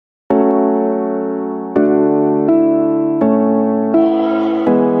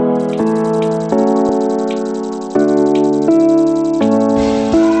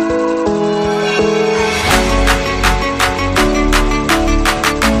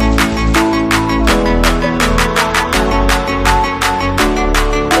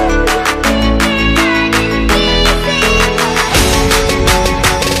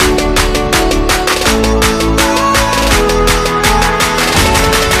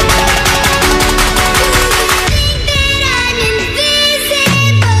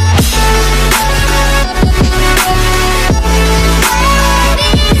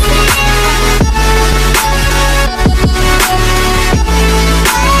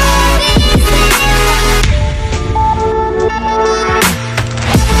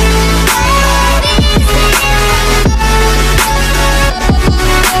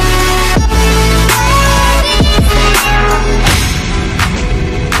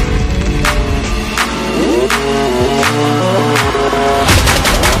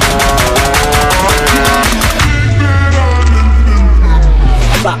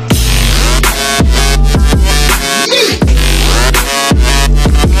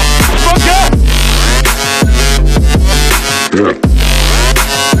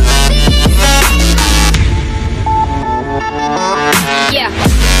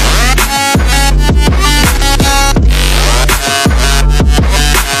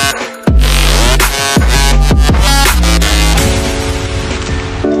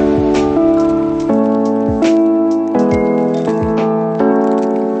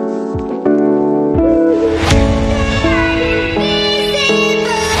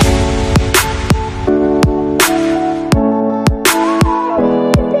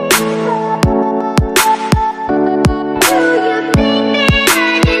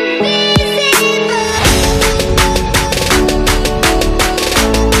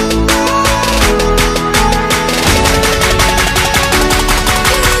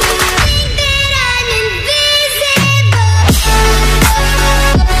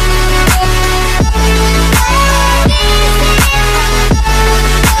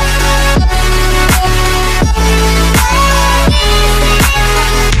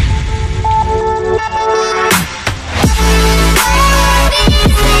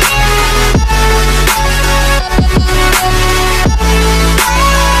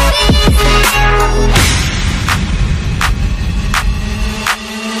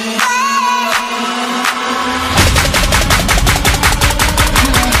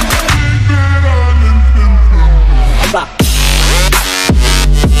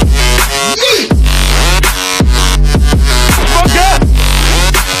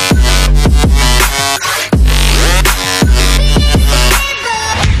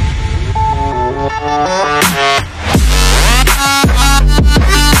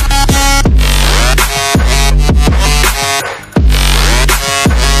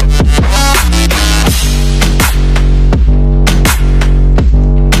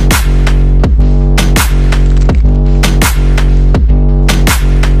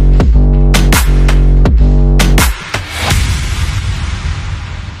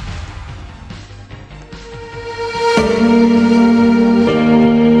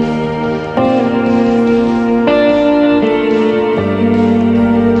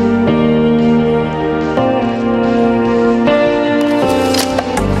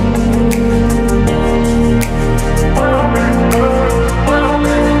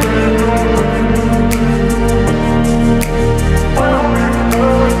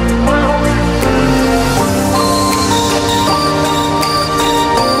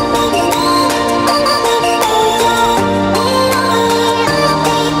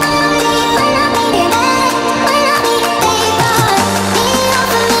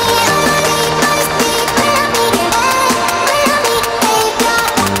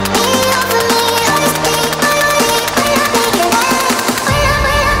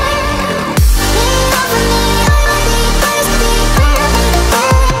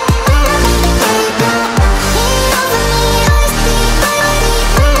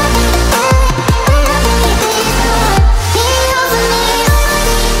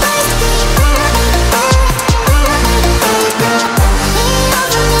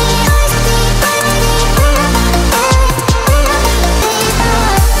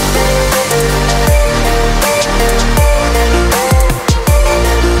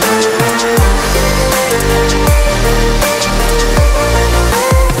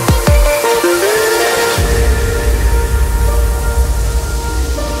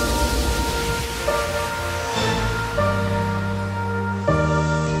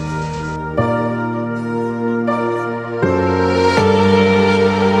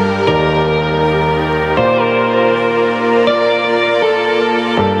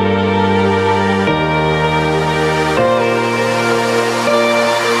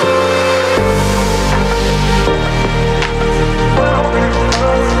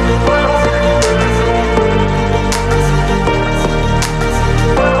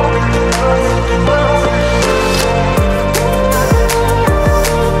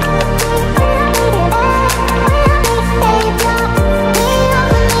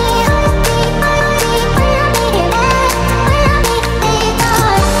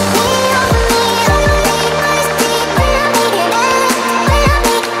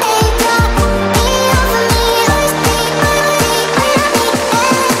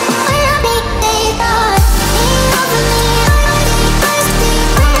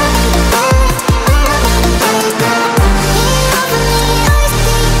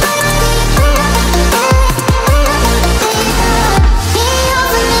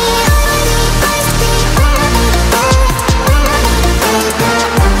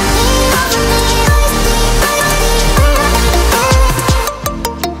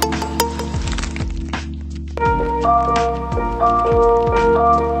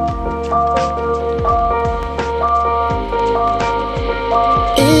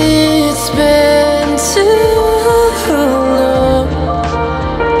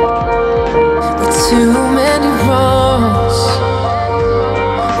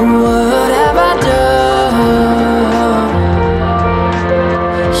What have I done?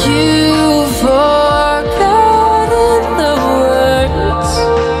 You've forgotten the words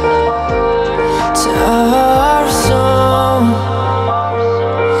to our song.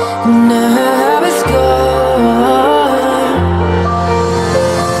 Now it's gone.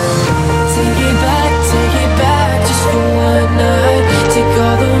 Take it back just for one night. Take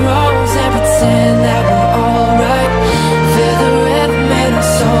all the wrongs and pretend that we're alright. Feel the rhythm in our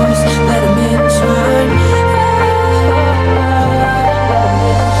souls, let them entwine.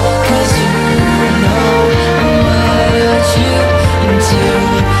 'Cause you know what you do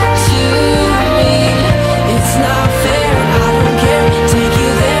to me. It's not fair, I don't care. Take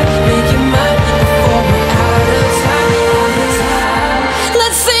you there, make you mine before we're out of time.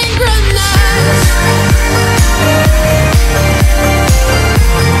 Let's synchronize.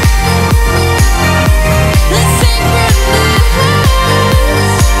 Let's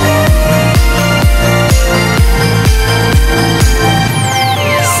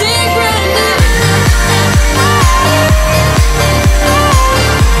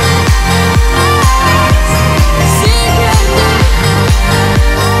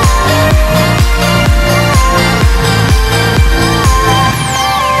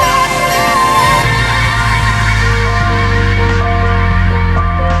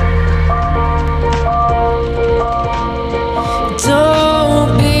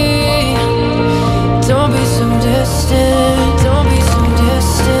Don't be so distant, don't be so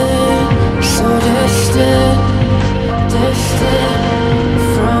distant, so distant, distant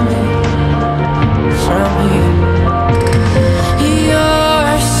from me, from me.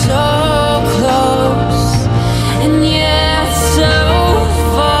 You're so close, and yet so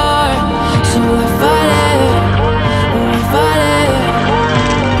far. So I fight it,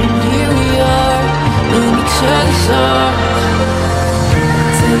 and here we are in each other's arms.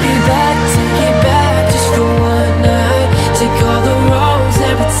 Take it back just for one night. Take all the wrongs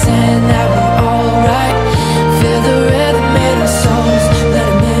and pretend that we're alright. Feel the rhythm in our souls, let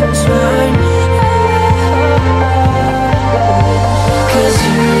them entwine. 'Cause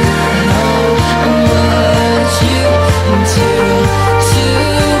you know what you do to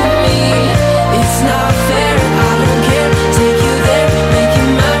me. It's not fair, I don't care. Take you there, make you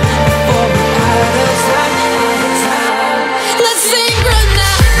mine before we're out of time. Let's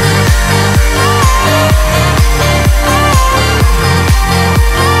synchronize.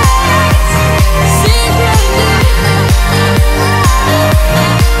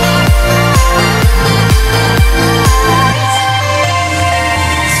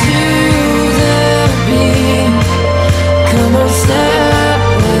 Come on, step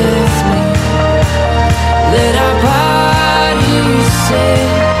with me. Let our bodies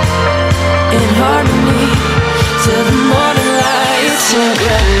sing in harmony till the morning light.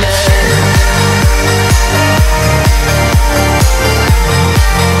 Synchronize.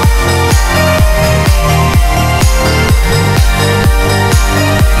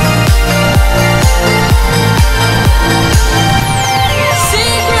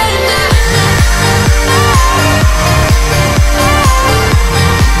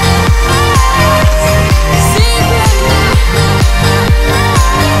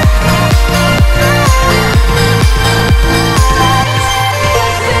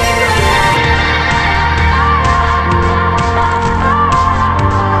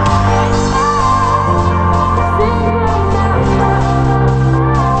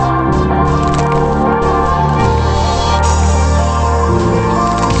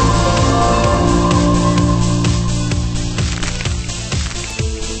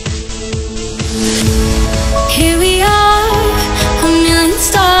 Here we are, a million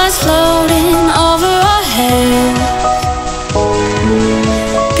stars floating over our heads.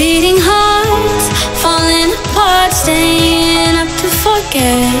 Beating hearts, falling apart, staying up to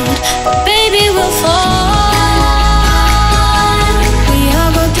forget. But baby, we'll fall. We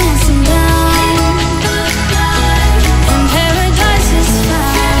all go dancing down, and paradise is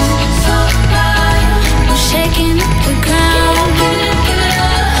found. We're shaking up the ground,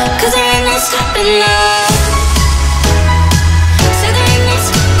 'cause there ain't no stopping now.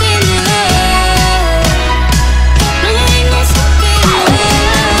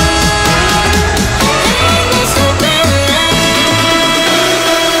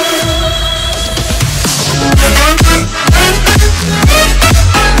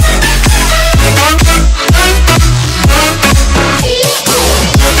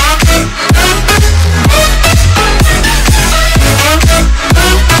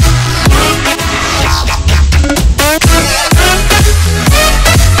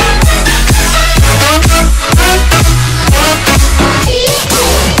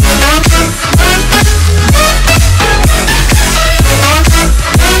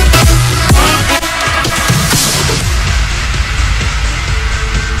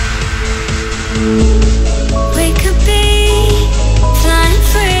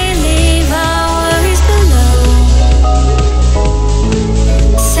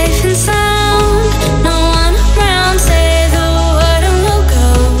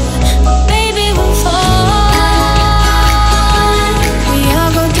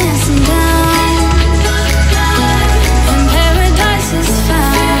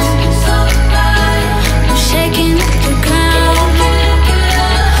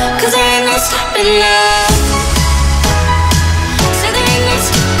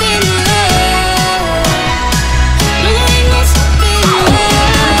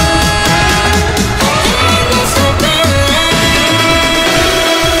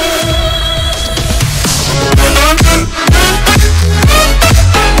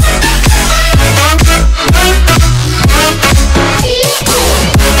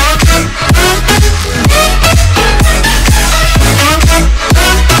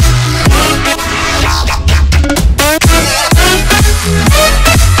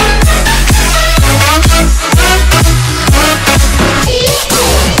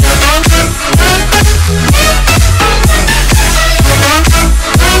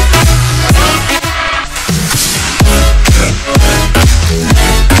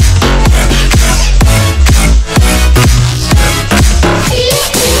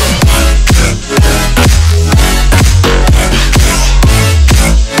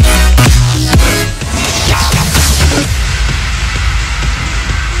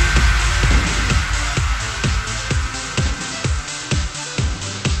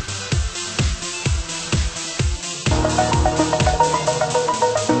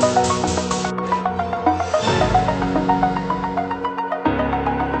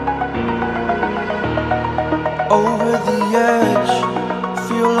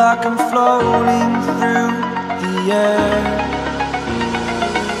 like I'm floating through the air.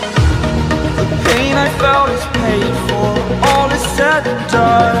 The pain I felt is paid for, all is said and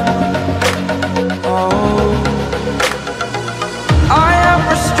done. Oh, I am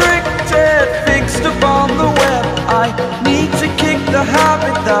restricted, fixed upon the web. I need to kick the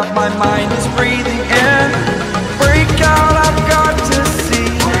habit that my mind is breathing in. Break out, I've got to see.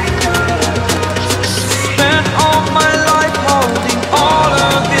 Spent all my life holding all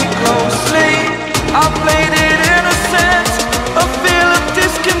of it closely. I played it innocent, a feel of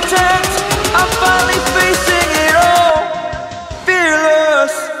discontent. I'm finally facing it all,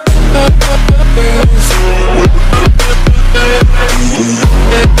 fearless.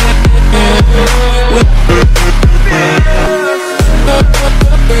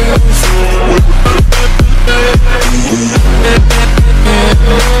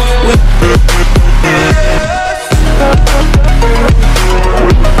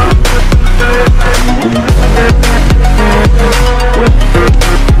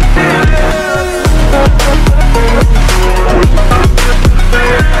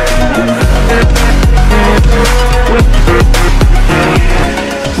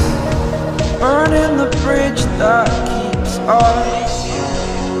 Burning the bridge that keeps us.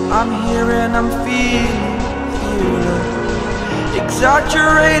 I'm here and I'm feeling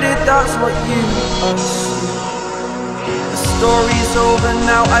exaggerated, that's what you assume. The story's over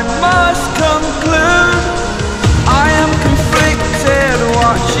now, I must conclude. I am conflicted,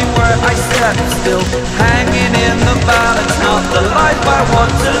 watching where I step still, hanging in the balance. Not the life I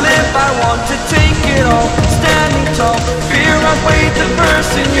want to live, I want to take it all. Standing tall, fear I've weighed the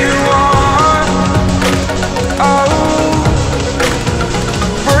person you are. Oh,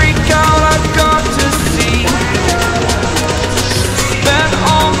 break out, I've got to see. Spent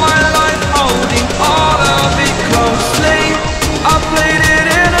all my life holding all of it closely. I played it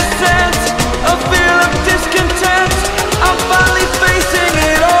innocent, a feel of discontent. I'm finally facing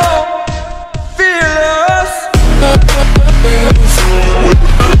it all, fearless.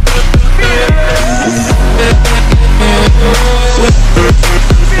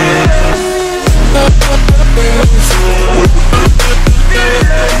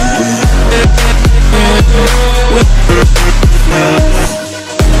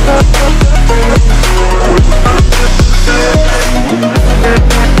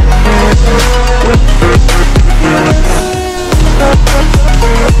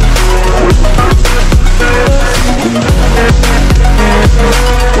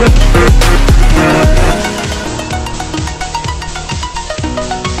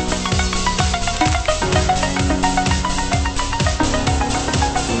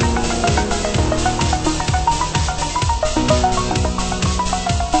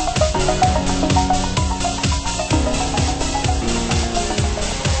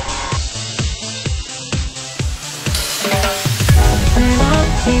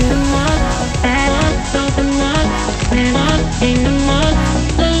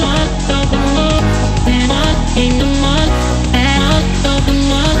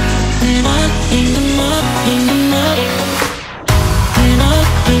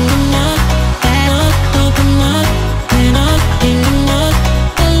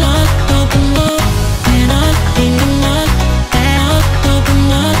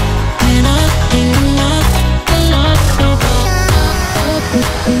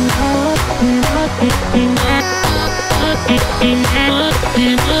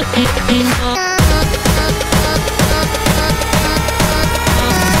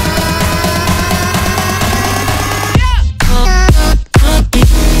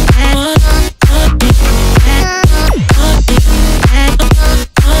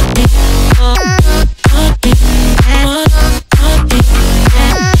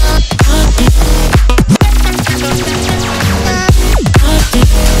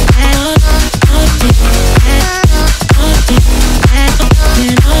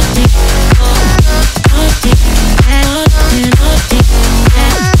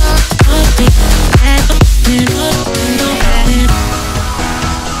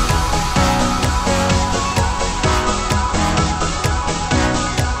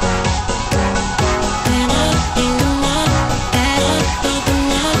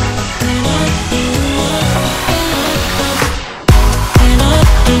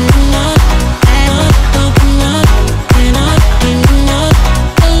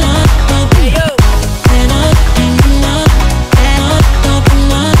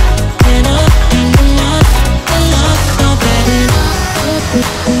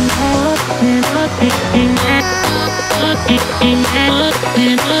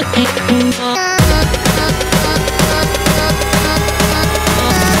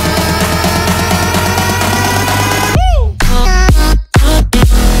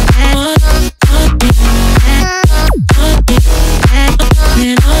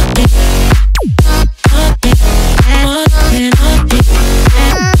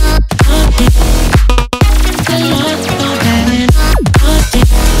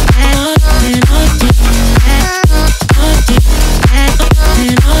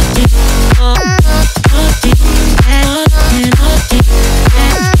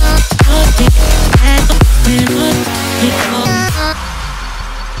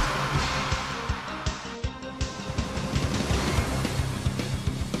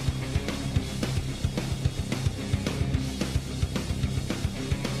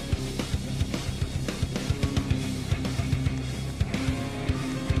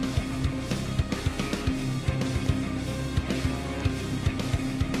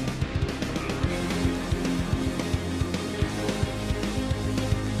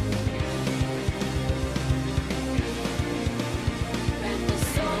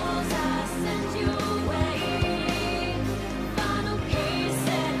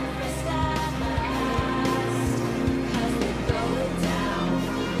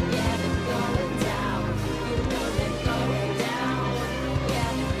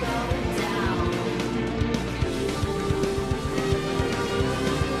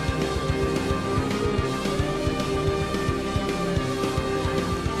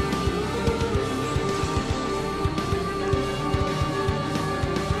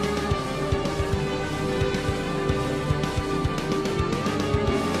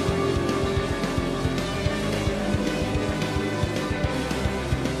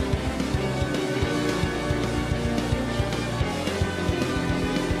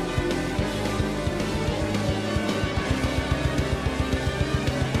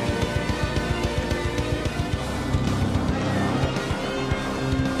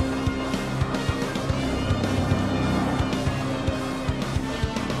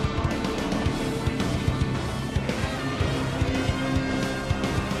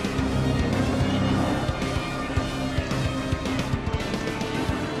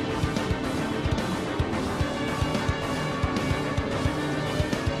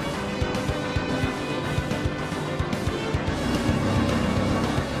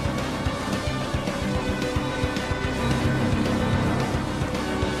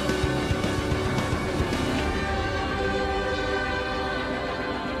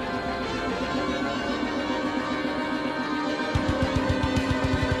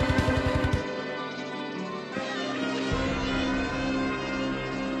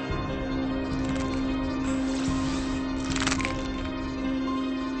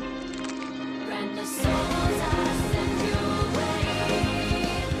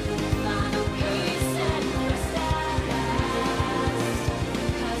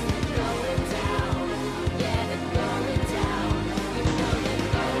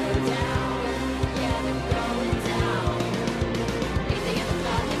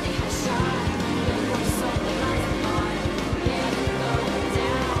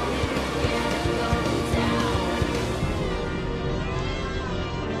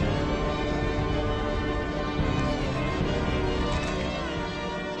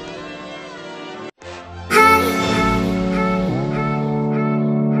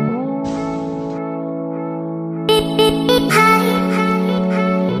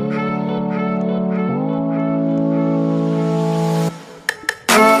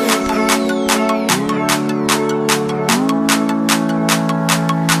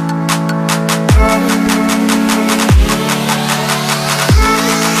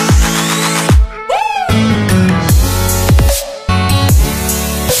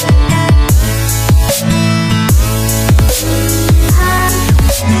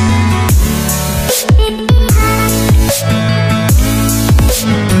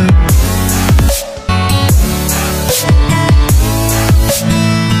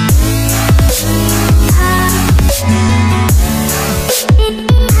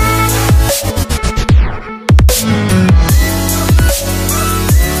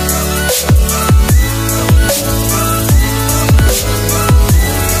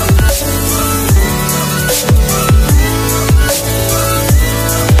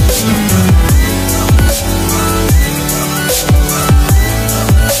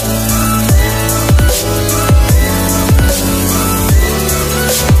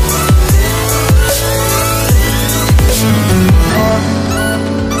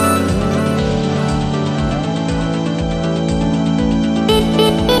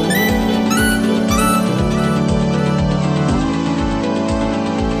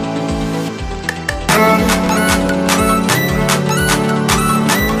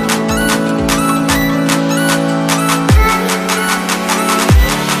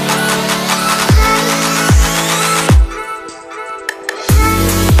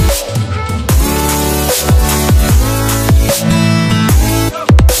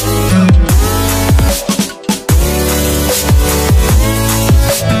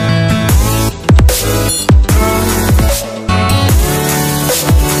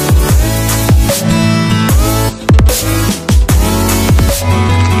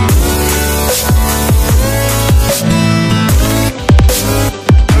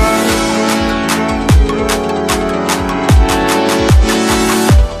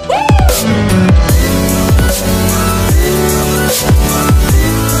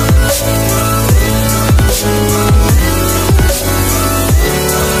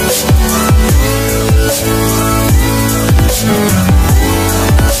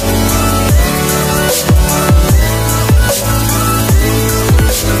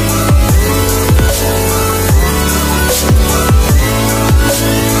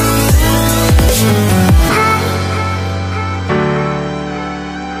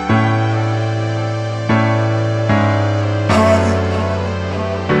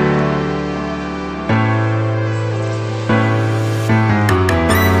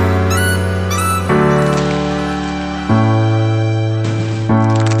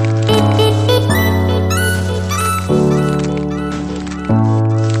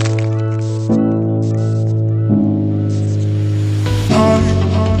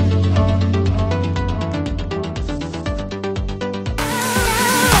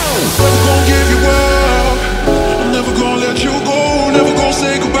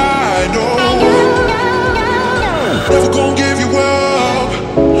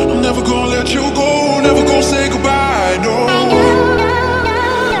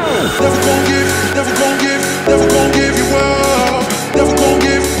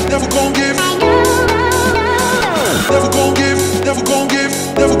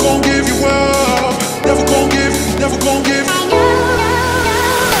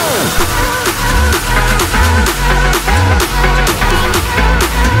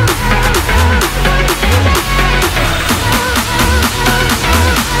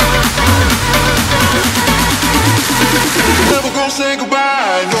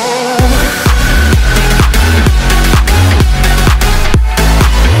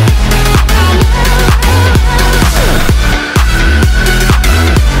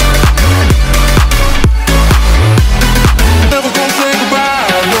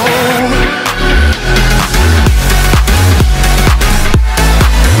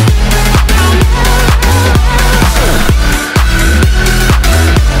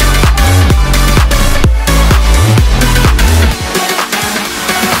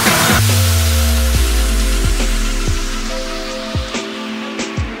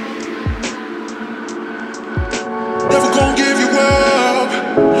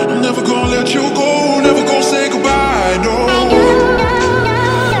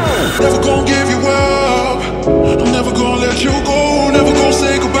 never gonna give you up. I'm never gonna let you go, never gonna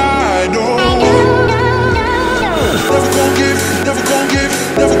say goodbye, no. Never gonna give, never gonna give,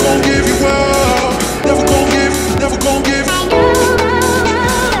 never gonna give you up. Never gonna give, never gonna give.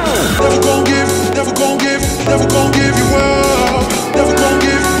 Never gonna give, never gonna give, never gonna give you up. Never gonna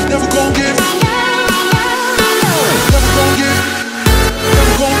give, never gonna give. Never gonna give,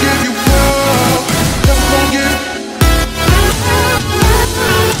 never gonna give you up. Never gonna give.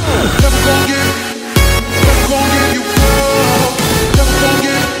 Never gonna give, never gonna give you up. Never gonna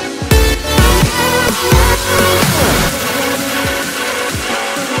give.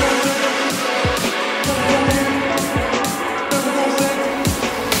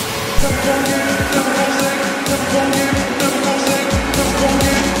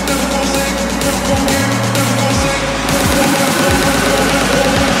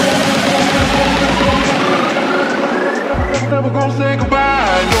 Never gonna say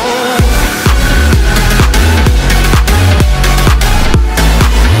goodbye, no.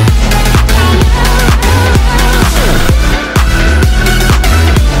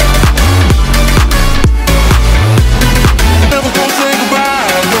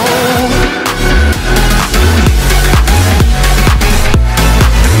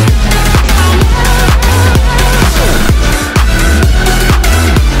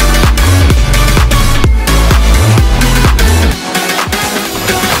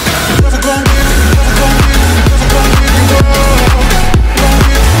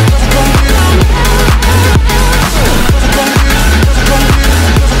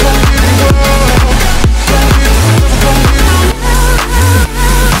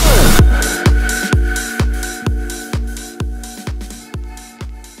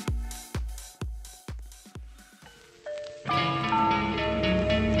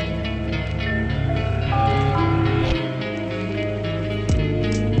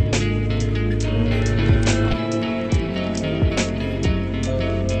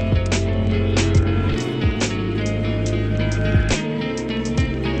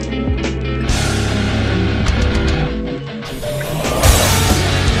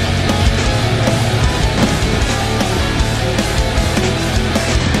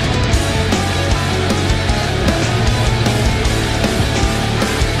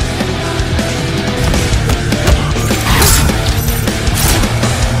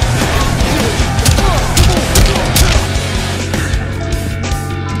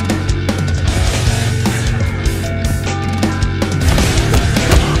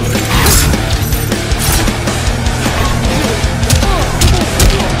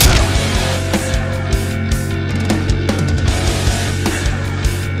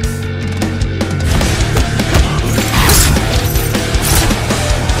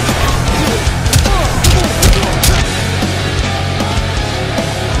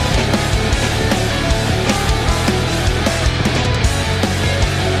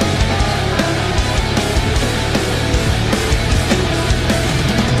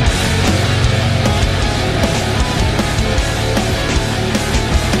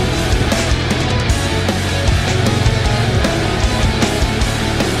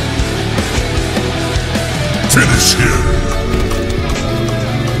 Finish him!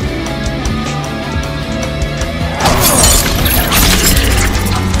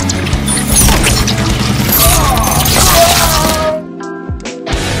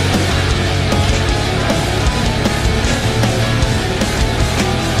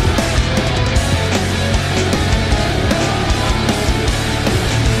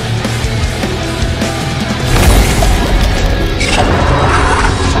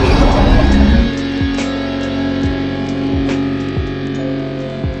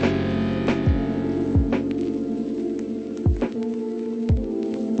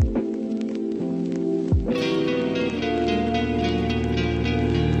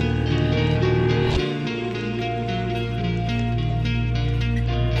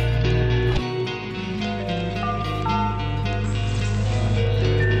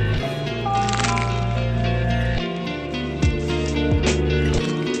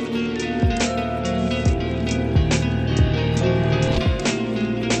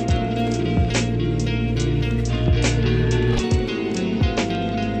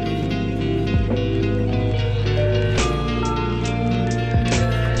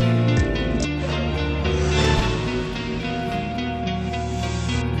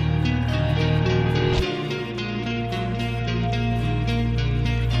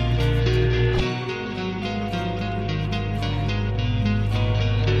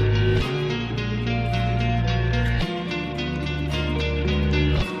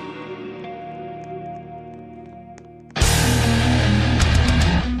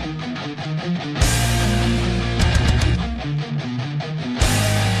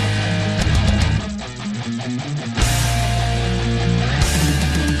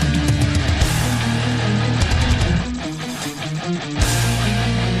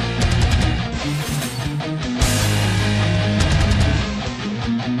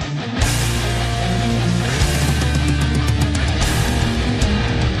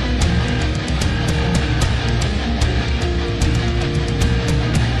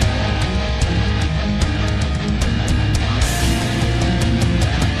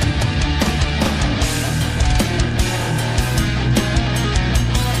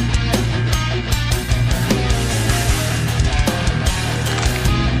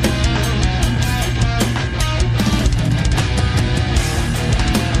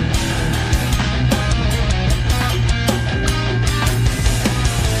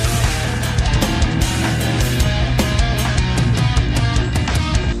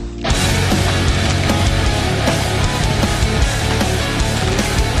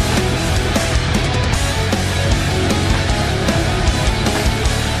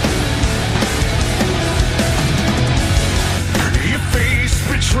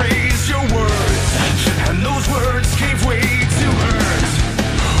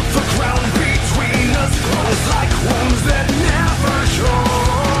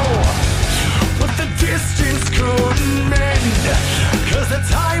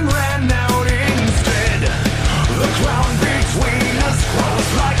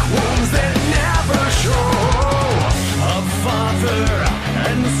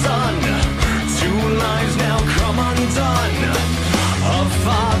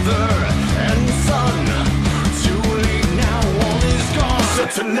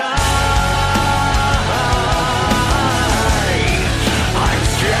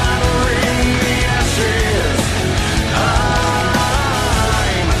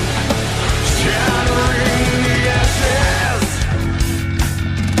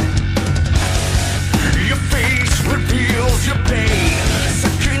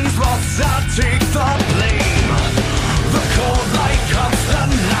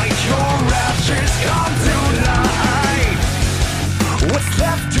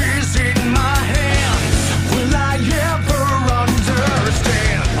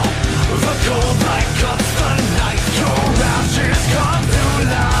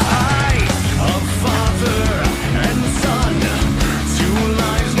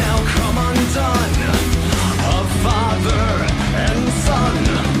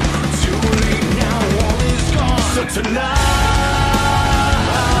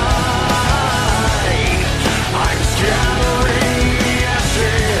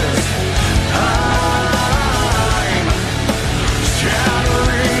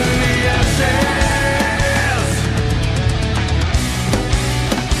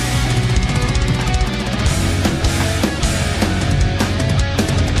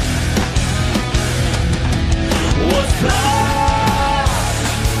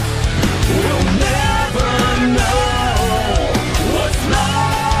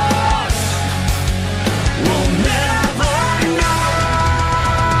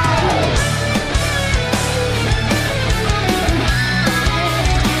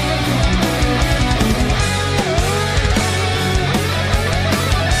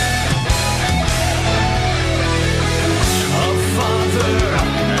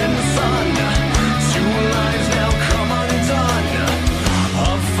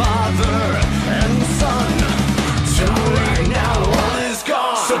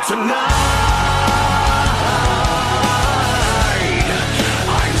 So tonight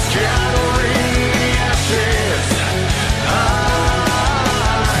I'm scattering the ashes.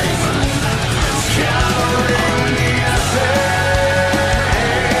 I'm scattering the ashes.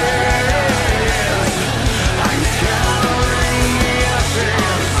 I'm scattering the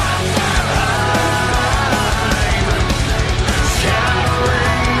ashes. I'm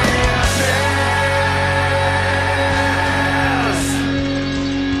scattering the ashes.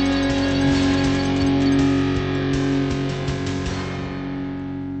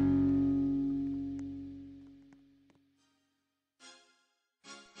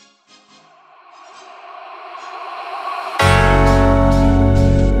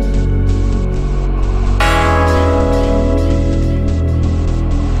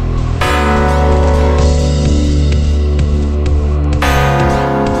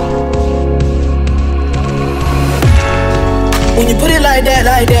 When you put it like that,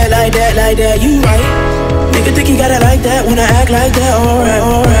 like that, like that, like that, you right. Nigga think he got it like that when I act like that, alright,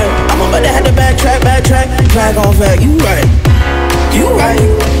 alright. I'm about to have to backtrack, track on fact, you right. You right. You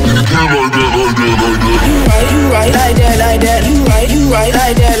right, like that, like that, you right,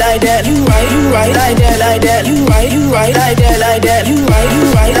 like that, like that, you right, like that, like that, you right, like that, like that, you right,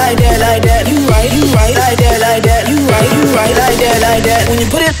 like that, like that, you right, like that, like that, you right, like that, like that. When you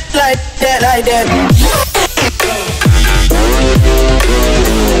put it like that, like that.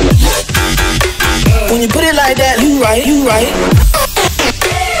 When you put it like that, you right. You right,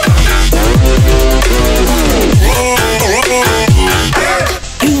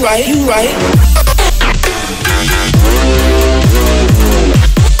 you right.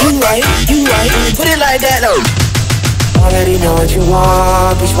 You right, you right. When you put it like that, though. Already know what you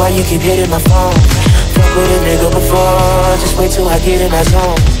want, bitch, why you keep hitting my phone? Fuck with a nigga before, just wait till I get in that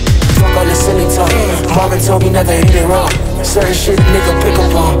zone. Fuck all this silly talk, Marvin told me not to hit it wrong. Certain shit a nigga pick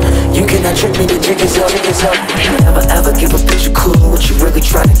up on. You cannot trick me, the jig is up, Never ever give a bitch a clue what you really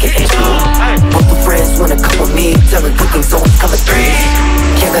trying to get into. Both the friends wanna come with me, telling good things always coming through.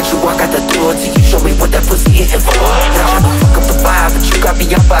 Can't let you walk out the door till you show me what that pussy hitting for. Not trying to fuck up the vibe, but you got me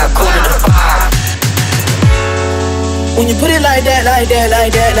up by a quarter to five. When you put it like that, like that,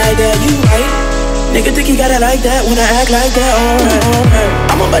 like that, like that, you right. Nigga think he got it like that when I act like that, alright,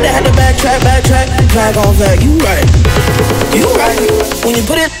 alright. I'm about to have to backtrack, track on fact, you right. You right. When you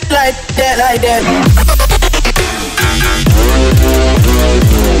put it like that, like that.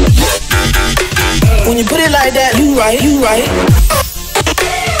 When you put it like that, you right, you right.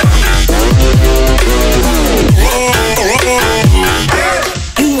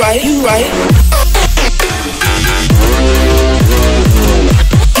 You right, you right.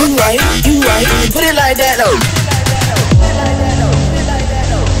 You right, you right. When you put it like that, though.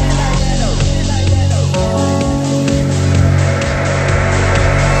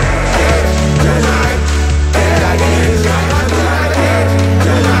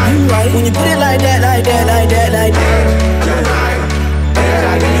 You right. When you put it like that, like that, like that, like that.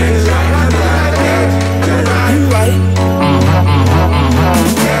 You right.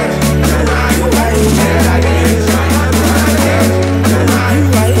 You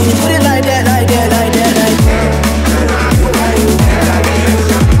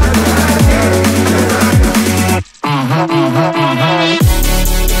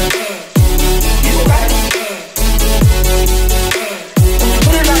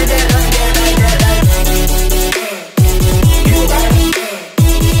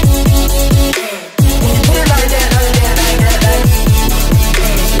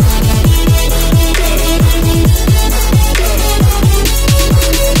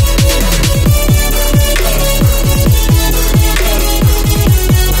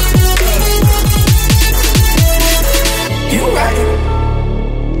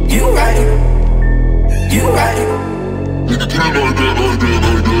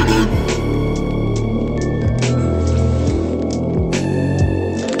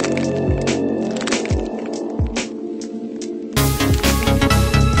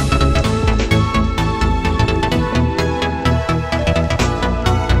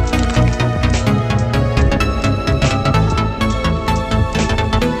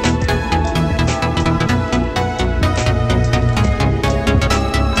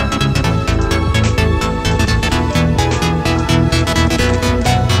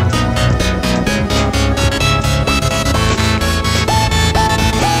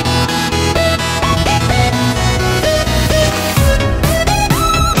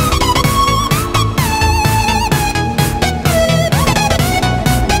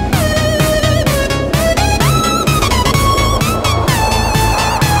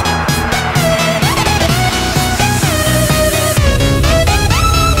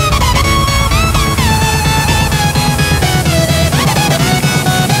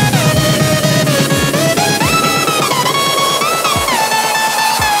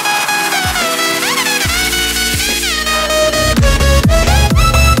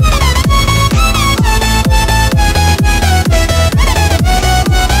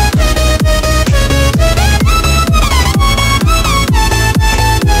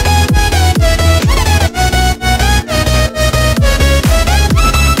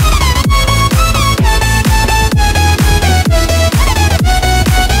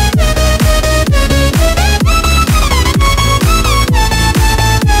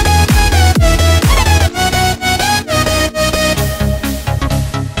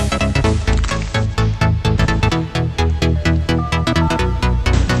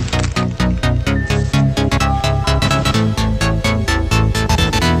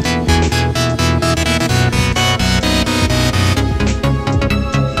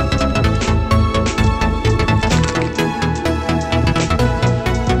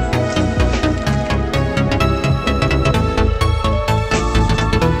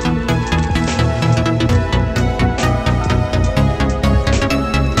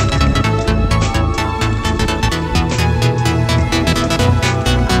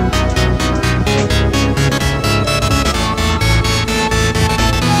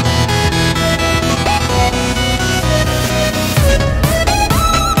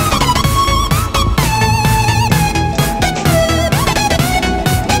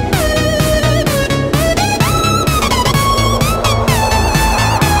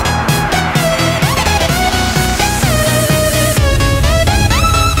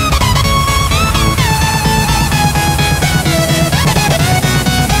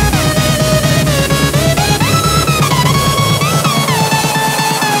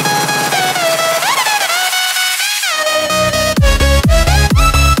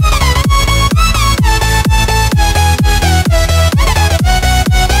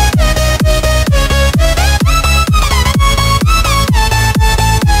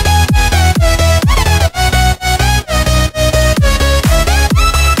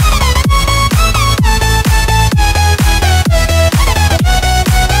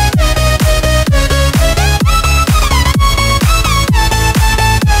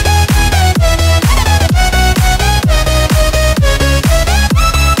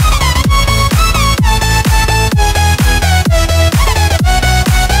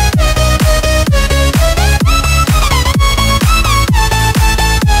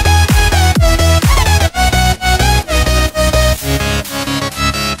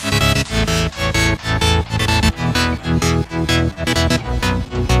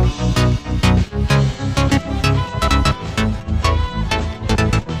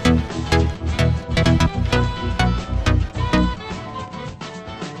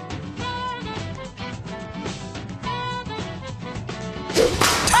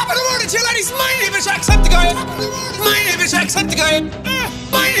to you ladies, my name is Jacksepticeye. My name is Jacksepticeye.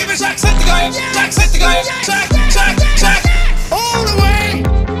 My name is Jacksepticeye. Jacksepticeye. Jack. All the way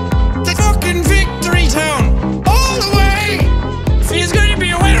to fucking Victory Town. All the way. Feels good to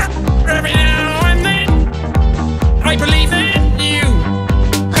be a winner every now and then. I believe in you.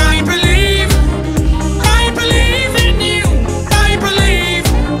 I believe in you. I believe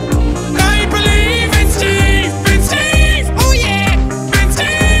in Steve. In Steve. Oh yeah. In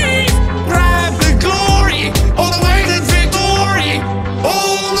Steve. Grab the glory. All the way to victory.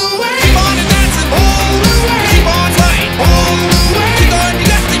 All the way. Keep on and dancing. All the way. Keep on flying. All the way. Keep on, you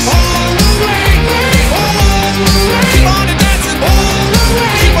got this. All the way. All the way. Keep on and dancing. All the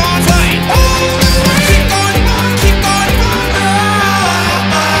way. Keep on flying. All the way. Keep going.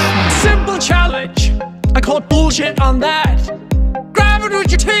 Simple challenge. I call bullshit on that. Grab it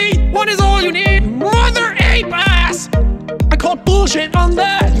with your teeth. What is all you need? Mother ape ass. I call bullshit on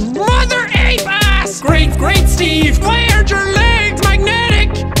that. Mother ape ass. Great Steve. Why aren't your legs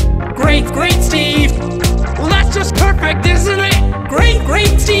magnetic? Great Steve. Well, that's just perfect, isn't it?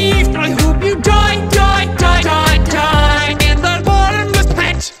 Great Steve. I hope you die in that bottomless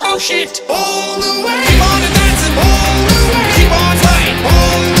pit. Oh shit. All the way. Keep on and dancing. All the way. Keep on flying.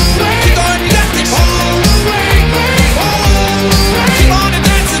 All the way. Keep on, you got this. All the way. All the way. Keep on and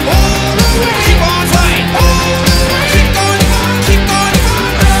dancing. All the way. Keep on flying. All the way. Keep going.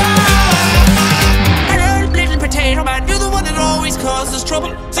 Hello, little potato man. You're the one that always causes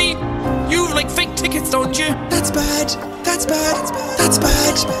trouble. See, you like fake tickets, don't you? That's bad.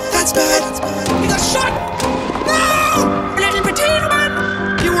 You got shot. No, little potato man.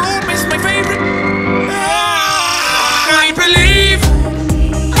 You were always my favorite. I believe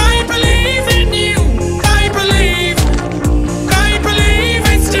in you. I believe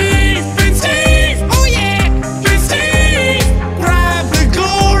in Steve. In Steve. Oh yeah. In Steve. Grab the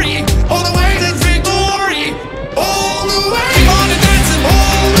glory. All the way to victory. All the way. Keep on and dancing.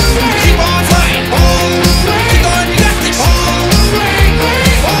 All the way. Keep on flying. All the way. Keep on, you got this. All the way.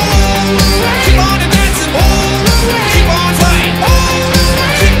 All the way. Keep on and dancing. All the way. Keep on flying. All the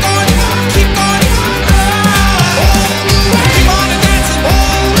way. Keep going. Keep on and dancing.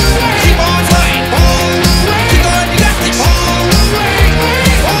 All the way. Keep on flying. All the way. Keep on, you got this. All the way.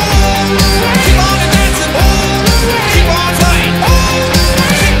 All the way. Keep on and dancing. All the way. Keep on flying. All the way.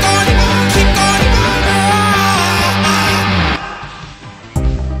 Keep going.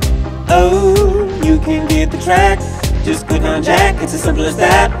 Oh, you can get the track. Just click on Jack, it's as simple as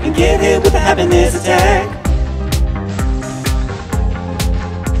that. And get hit with a happiness attack.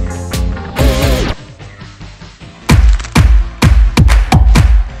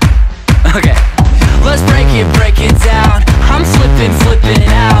 Okay, let's break it down. I'm flipping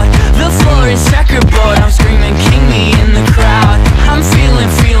out. The floor is checkerboard. I'm screaming, king me in the crowd. I'm feeling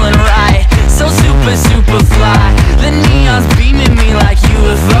right. So super fly. The neon's beaming me like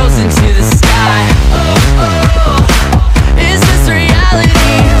UFOs into the sky. Oh, is this reality?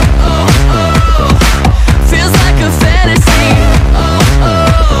 Oh,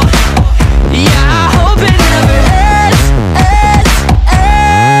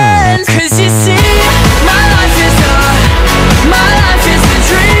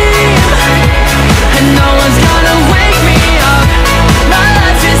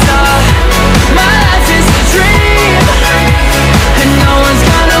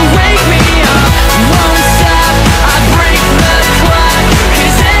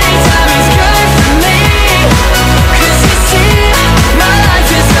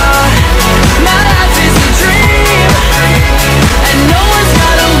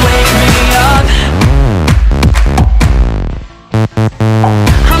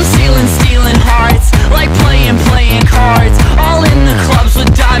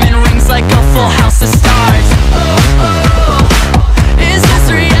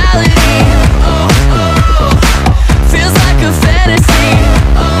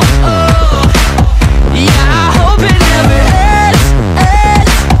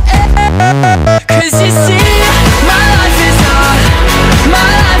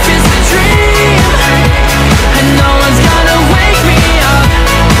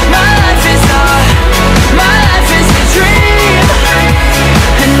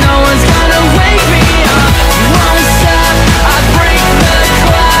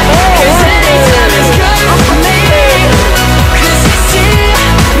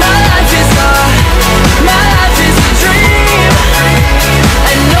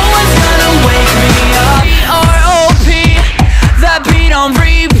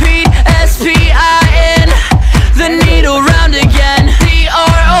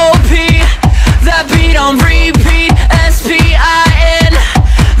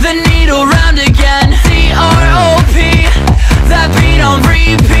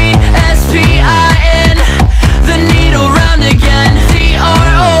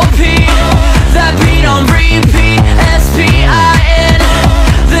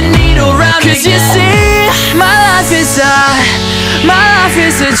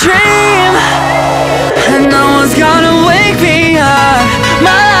 a dream, and no one's gonna wake me up.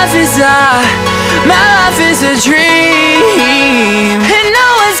 My life is a dream, and no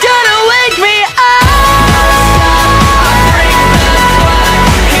one's gonna wake me up. I break the clock,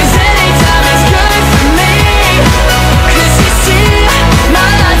 'cause anytime is good for me. 'Cause you see, my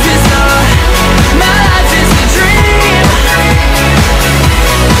life is a dream.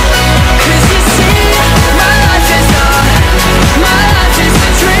 'Cause you see, my life is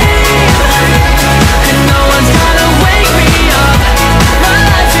a dream, and no one's gonna wake me up. My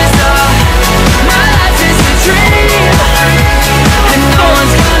life is a dream, and no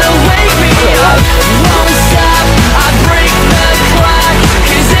one's gonna wake me up. Won't stop, I break the clock,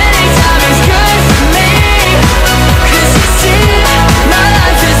 'cause anytime is good for me. 'Cause you see, my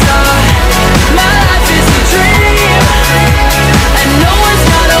life is a dream, and no one's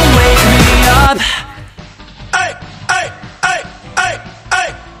gonna wake me up.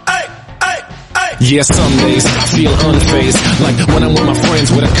 Yeah, some days I feel unfazed, like when I'm with my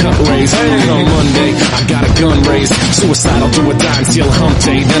friends with a cup raised. On Monday, I got a gun raised, suicidal, do or die until hump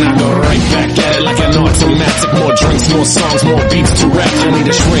day. Then I go right back at it like an automatic. More drinks, more songs, more beats to rap. I need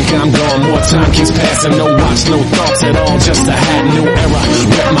a shrink, I'm gone, more time keeps passing. No watch, no thoughts at all, just a hat, new era.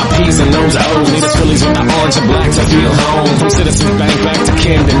 Rep my P's and those O's, need a Phillies with the orange and black to feel home. From Citizens Bank back to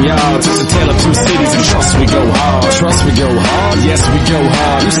Camden Yards, it's a tale of two cities, and trust we go hard. Trust we go hard, yes we go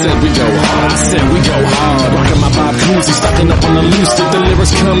hard. You said we go hard, I said we go hard. Rockin' my Bob Cousy, stocking up on the loose. The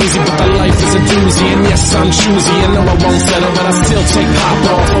lyrics come easy, but the life is a doozy. And yes, I'm choosy, and no, I won't settle, but I still take pop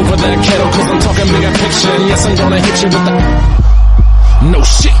off over that kettle, 'cause I'm talking bigger picture. And yes, I'm gonna hit you with the no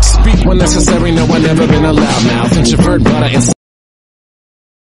shit. Speak when necessary, no, I've never been a loudmouth introvert, but I